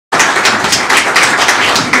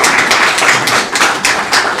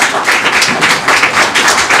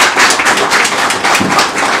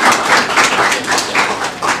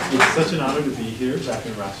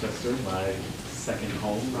Rochester, my second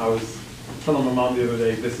home. I was telling my mom the other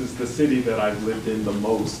day, this is the city that I've lived in the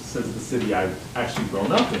most since the city I've actually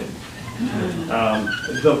grown up in.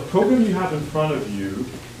 The program you have in front of you,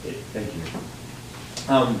 thank you.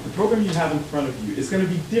 The program you have in front of you is going to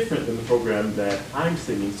be different than the program that I'm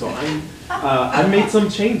singing. So I made some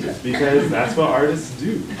changes because that's what artists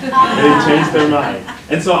do. They change their mind.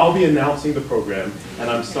 And so I'll be announcing the program, and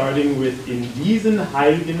I'm starting with In diesen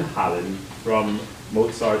heiligen Hallen from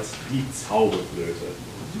Mozart's Die Zauberflöte.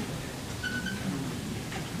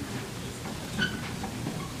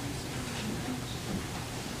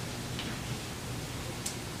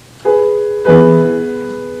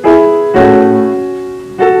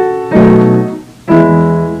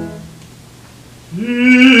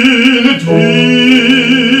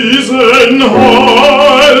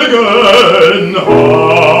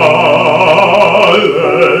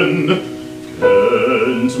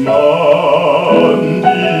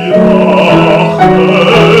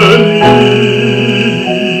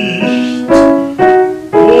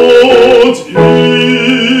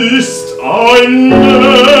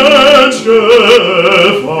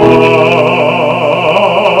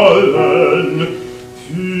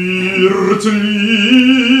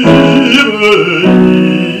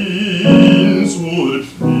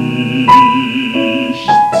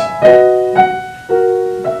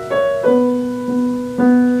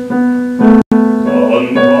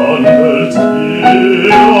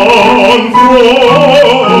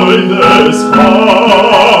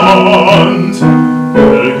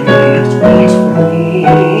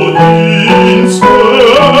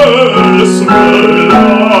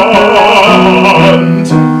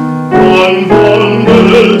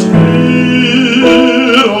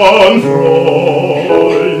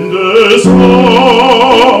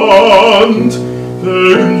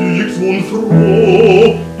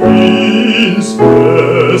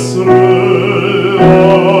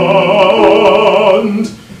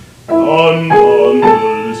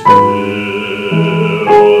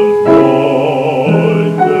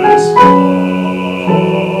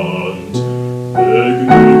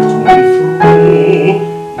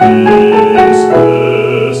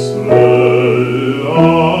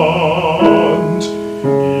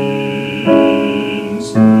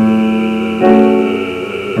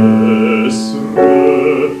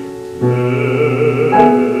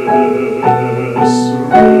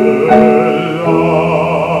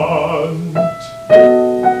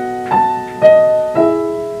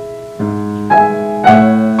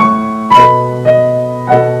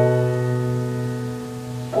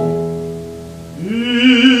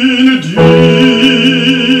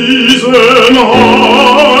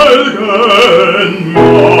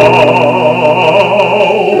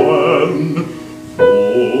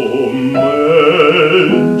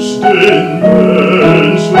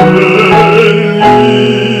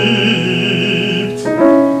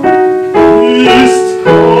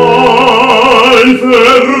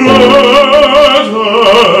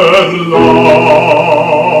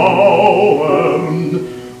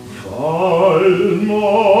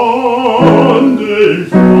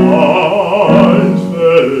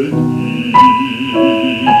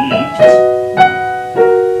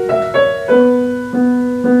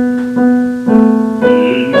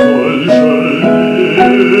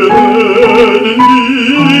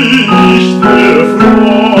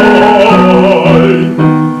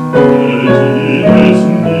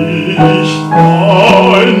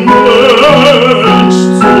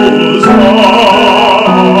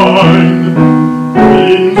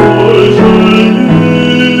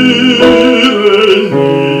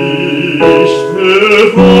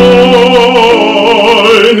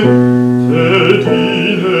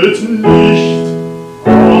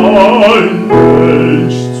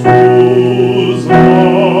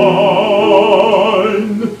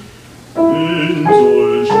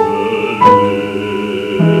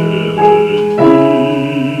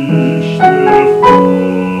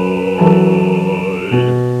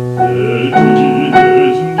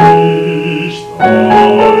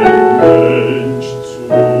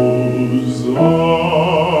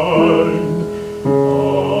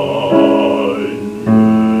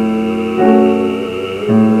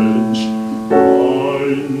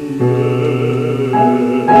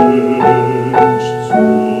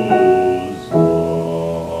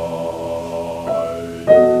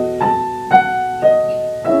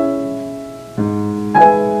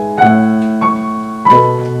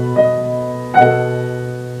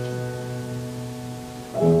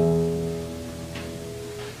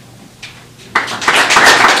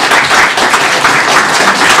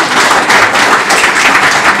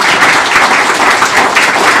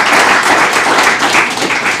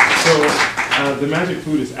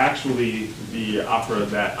 Food is actually the opera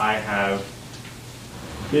that I have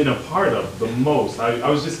been a part of the most. I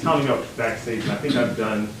was just counting up backstage, and I think I've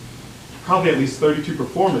done probably at least 32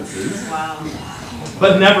 performances. Wow.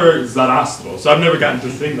 But never Zarastro, so I've never gotten to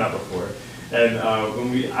sing that before. And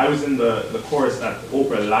I was in the chorus at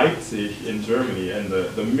Oper Leipzig in Germany, and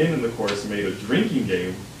the men in the chorus made a drinking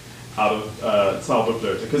game out of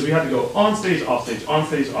Zauberflöte, because we had to go on stage, off stage, on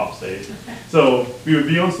stage, off stage. So we would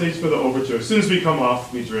be on stage for the overture. As soon as we come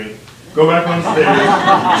off, we drink, go back on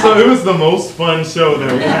stage. So it was the most fun show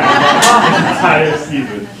that we had the entire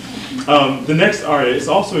season. The next aria is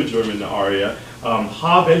also a German aria,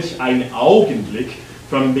 Ha welch ein Augenblick,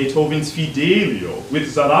 from Beethoven's Fidelio. With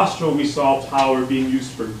Zarastro, we saw power being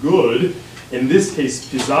used for good. In this case,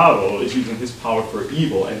 Pizarro is using his power for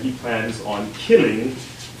evil, and he plans on killing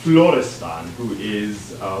Florestan, who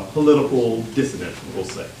is a political dissident, we'll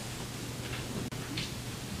say.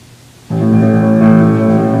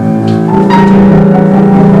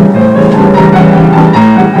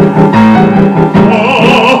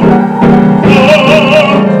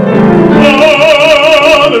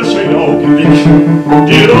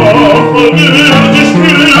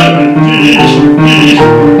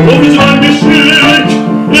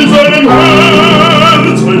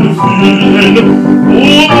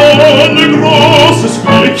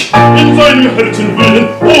 In seinem Herzen willen,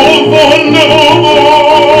 oh Wonne,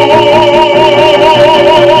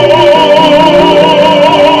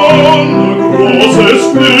 großes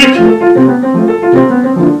Glück.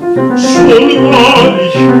 Schon war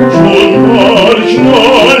ich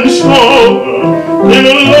nah im Schauer, den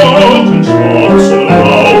lauten schwarzen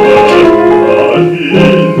Mauer.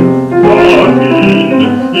 Dahin,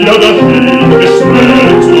 ja dahin,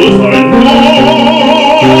 gestreckt zu sein.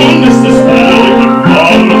 Nun ist es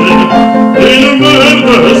den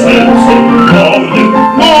Mörder selbst zum Morden,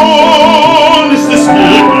 nun ist es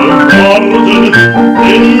mir geworden,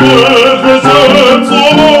 den Mörder selbst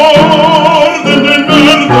zum Morden, den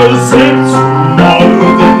Mörder selbst zum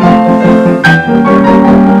Morden.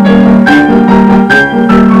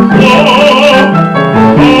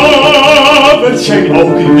 Welch ein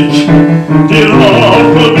Augenblick, die Rache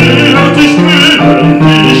wird dich quälen,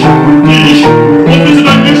 dich, und mit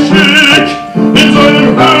dein Geschick in seinem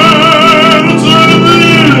Herzen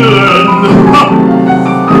willen.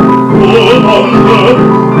 Oh Wonder,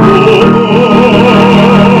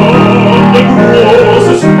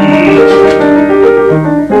 großes Glück.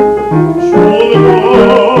 Schon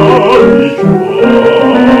war ich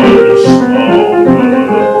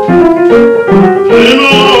im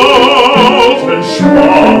lauten schwarzen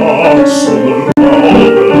Raube,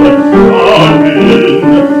 dahin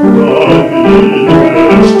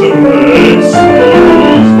herrscht rechts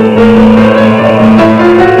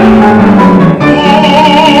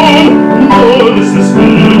nun ist es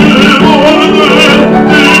mir geworden,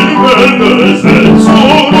 den Wälder selbst zu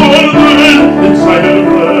morden, in seiner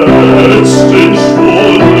letzten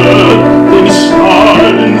Stunde, den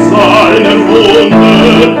Schal in seiner Wunde,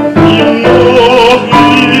 ihm noch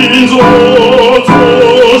ihn so zu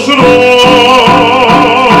schreien.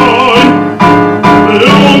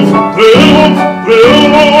 Triumph, Triumph, Triumph,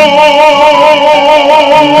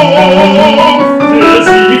 der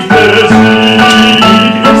Sieg ist mein.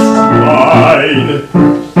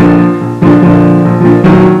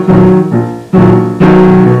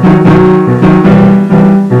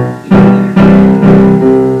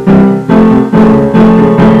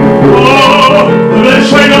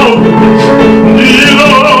 Welch ein Augenblick, die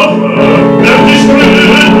Rache wird dich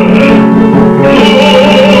quälen.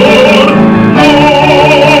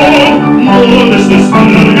 Nun ist es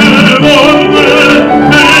mir geworden,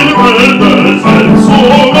 den Wälder selbst zu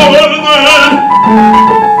morden.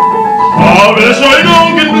 Aber welch ein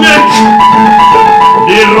Augenblick,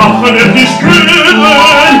 die Rache wird dich quälen.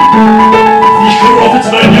 Ich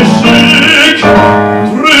prophezei dein Geschick,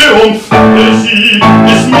 Triumph, der Sieg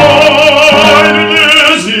ist mein,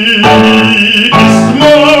 der Sieg ist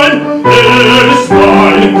mein, er ist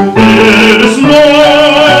mein, er ist mein, er ist mein.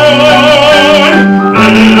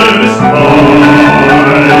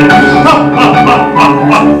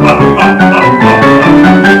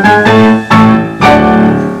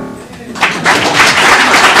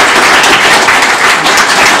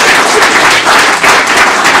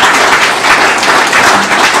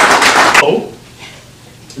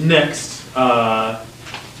 Next, an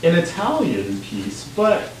Italian piece,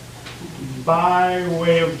 but by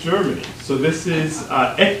way of Germany. So this is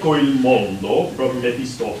Ecco il Mondo from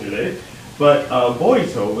Mefistofele, but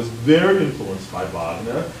Boito was very influenced by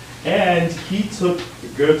Wagner, and he took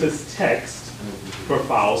Goethe's text for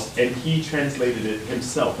Faust, and he translated it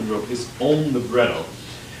himself and wrote his own libretto.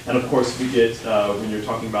 And of course, we get, when you're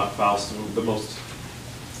talking about Faust, the most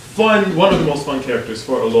fun, one of the most fun characters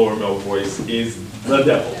for a lower male voice is the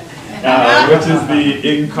devil, which is the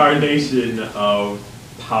incarnation of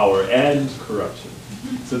power and corruption.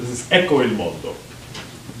 So this is Ecco il mondo.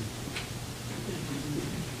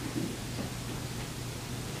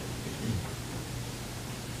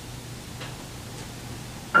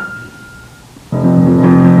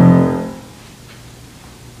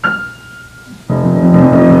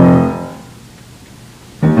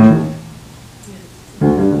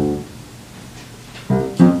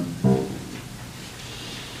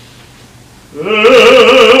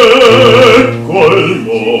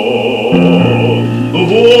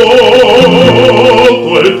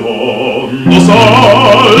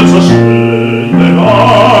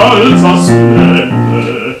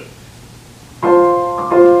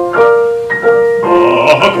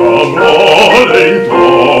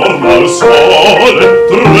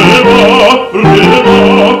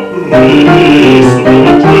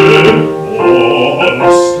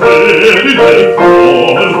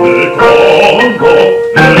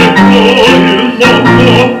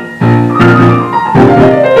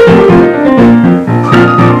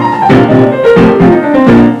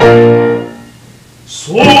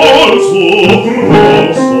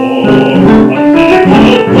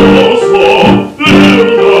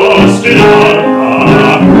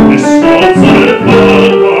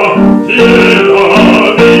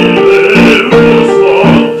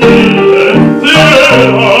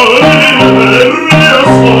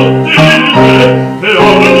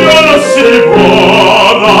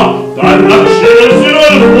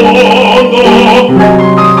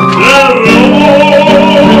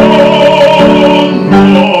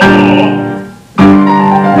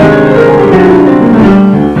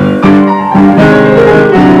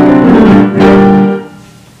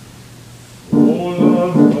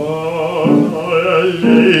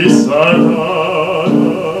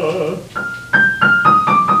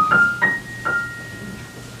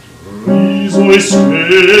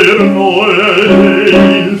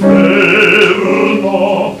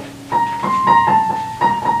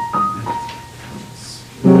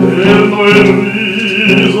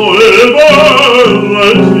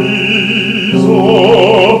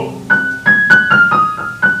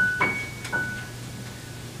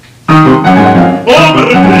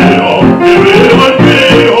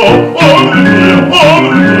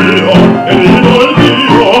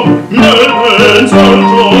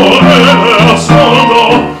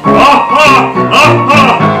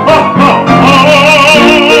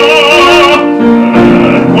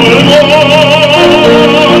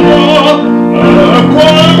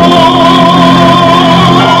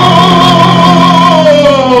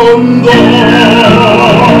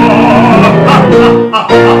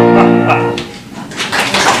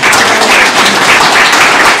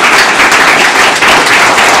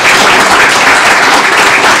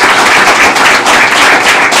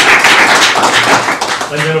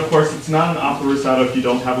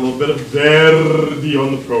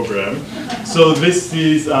 So this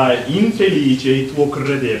is Infelice tuo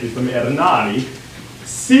credevi from Ernani.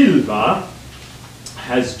 Silva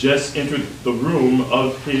has just entered the room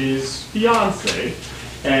of his fiancée,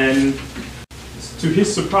 and to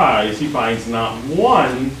his surprise, he finds not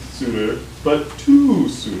one suitor, but two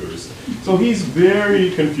suitors. So he's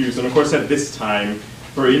very confused, and of course at this time,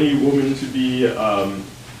 for any woman to be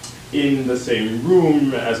in the same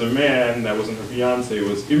room as a man that wasn't her fiancé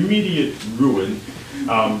was immediate ruin.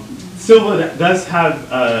 Silva does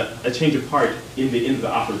have a change of heart in the end of the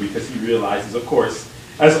opera because he realizes, of course,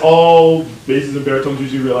 as all basses and baritones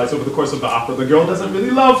usually realize over the course of the opera, the girl doesn't really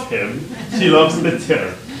love him, she loves the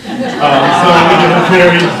tenor. So we get a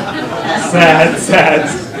very sad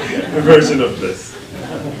version of this.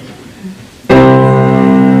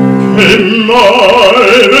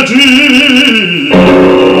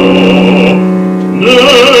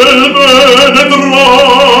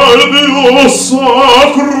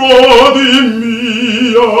 Sacro di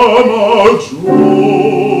mia magione,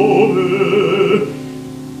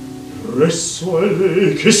 presso è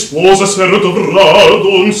lei che sposa ser dovrà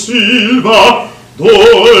Don Silva, do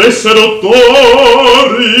esser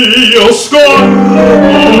dottori io scorro,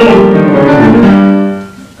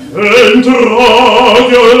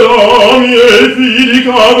 entrati alla miei fidi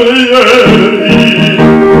cavalieri.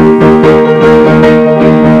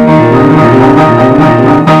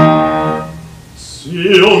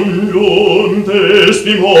 Si ognuno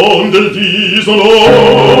testimon del disonore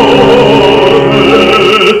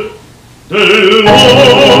dell'onda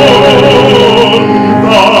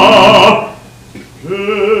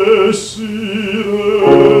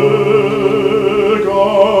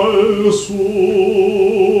del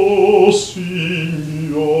suo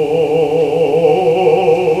Signore.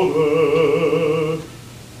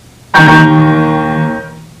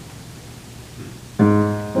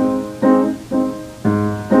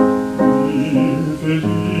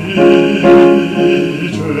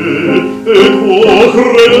 Infelice, e tuo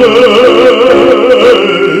credevi,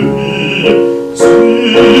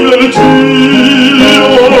 scrive il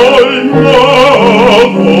cielo in mano l'ardo,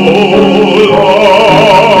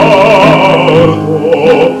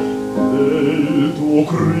 e il tuo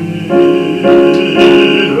crine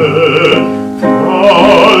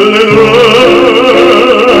tra le nevi,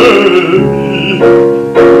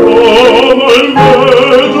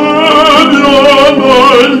 ama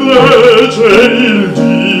invece il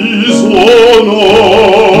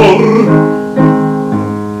disonor.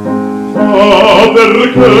 Ah,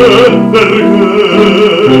 perché date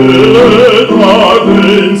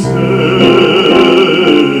in segno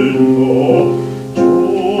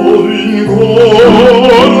giovin cuore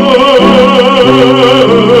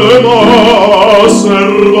m'ha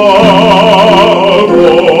servato,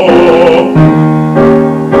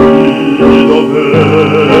 mi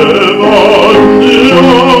doveva ogni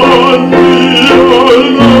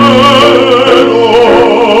almeno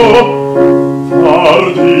far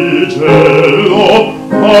di gelo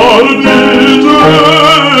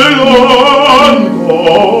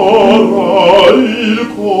ancora il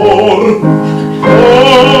cor, far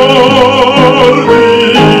di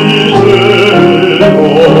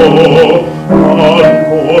gelo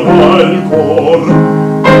ancora il cor,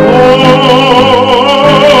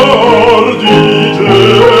 far di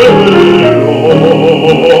gelo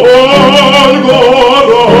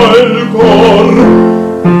ancora il cor,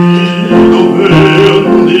 mi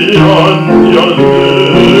dovendi anni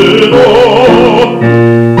almeno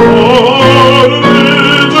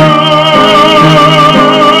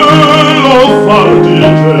far di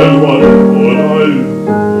gelo ancora il cor,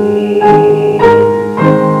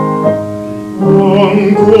 ancora il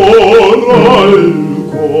cor.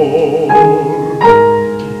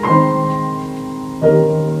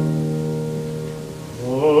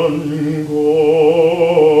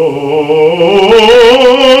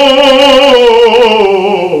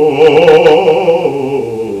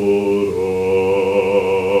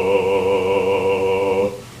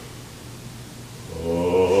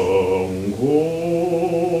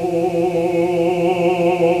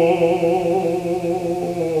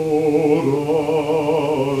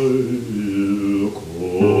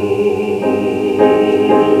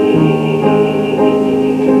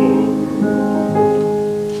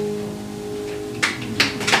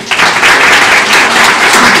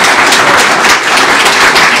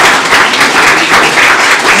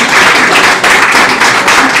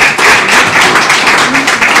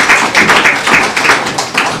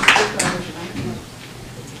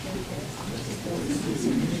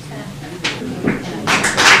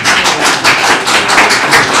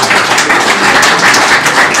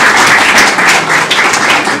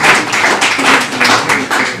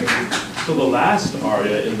 So the last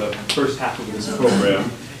aria in the first half of this program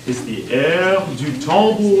is the air du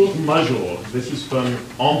tambour major. This is from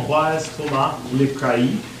Ambroise Thomas Le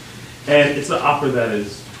Craï, and it's an opera that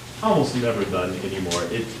is almost never done anymore.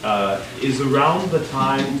 It is around the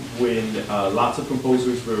time when lots of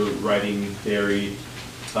composers were writing very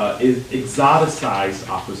exoticized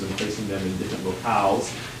operas and placing them in different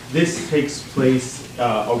locales. This takes place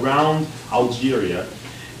around Algeria,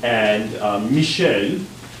 and Michel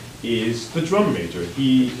is the drum major.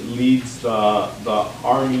 He leads the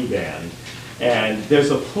army band. And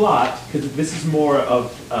there's a plot, because this is more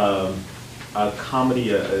of a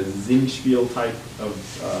comedy, a Singspiel type of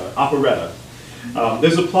operetta.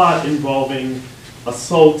 There's a plot involving a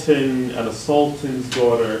sultan and a sultan's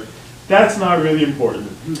daughter. That's not really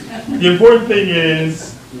important. The important thing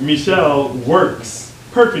is Michel works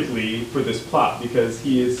perfectly for this plot because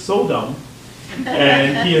he is so dumb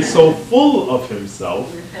and he is so full of himself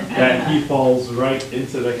that he falls right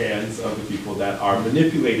into the hands of the people that are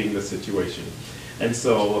manipulating the situation. And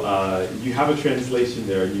so you have a translation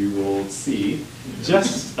there, and you will see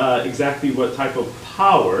just exactly what type of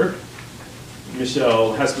power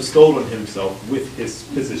Michel has bestowed on himself with his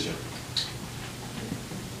position.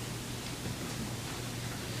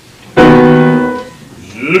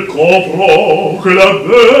 Je comprends que la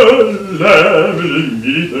belle aime les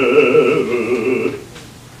militaires.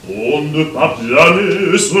 On ne pas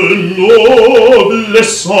planer ce noble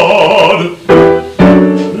sade.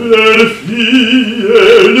 Les filles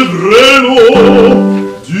et le vrai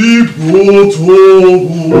nom du beau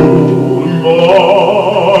tambour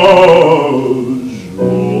major.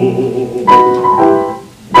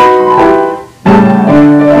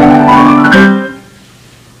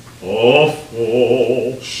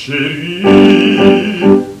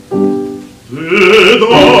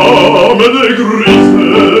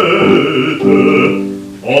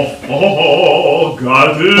 da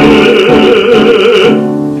te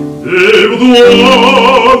et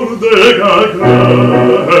boudoir de caquette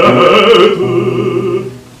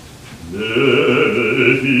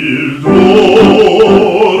les fils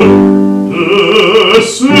d'or de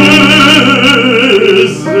ses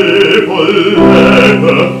épaulettes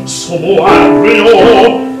son mois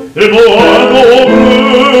brillant et moi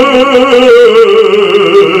nombreux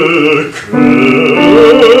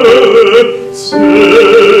que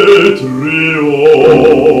ces triomphes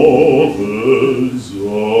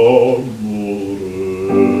amoureux.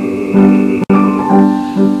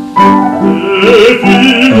 Et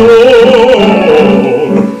fils d'or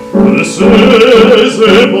de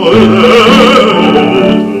ses épaulettes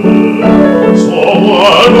sont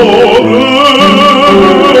moi nombreux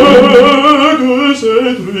que ces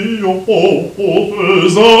triomphes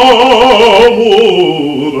amoureux.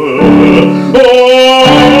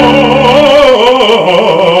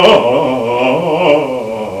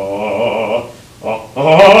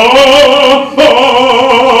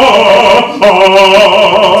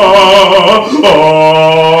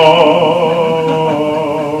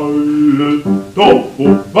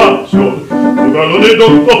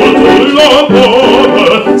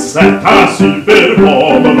 C'est un super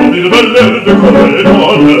bon, non il veut l'air de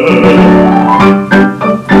corridore.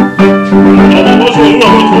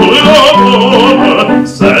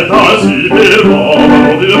 C'est un super bon, non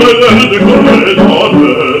il veut l'air de corridore.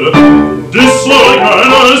 Du sort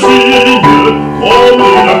qu'un signe, comme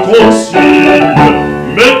une consigne,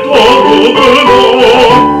 mettant au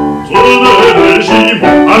devant tout le régime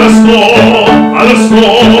à l'instant,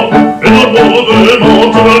 et dans le mouvement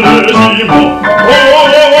tout le régime. Oh,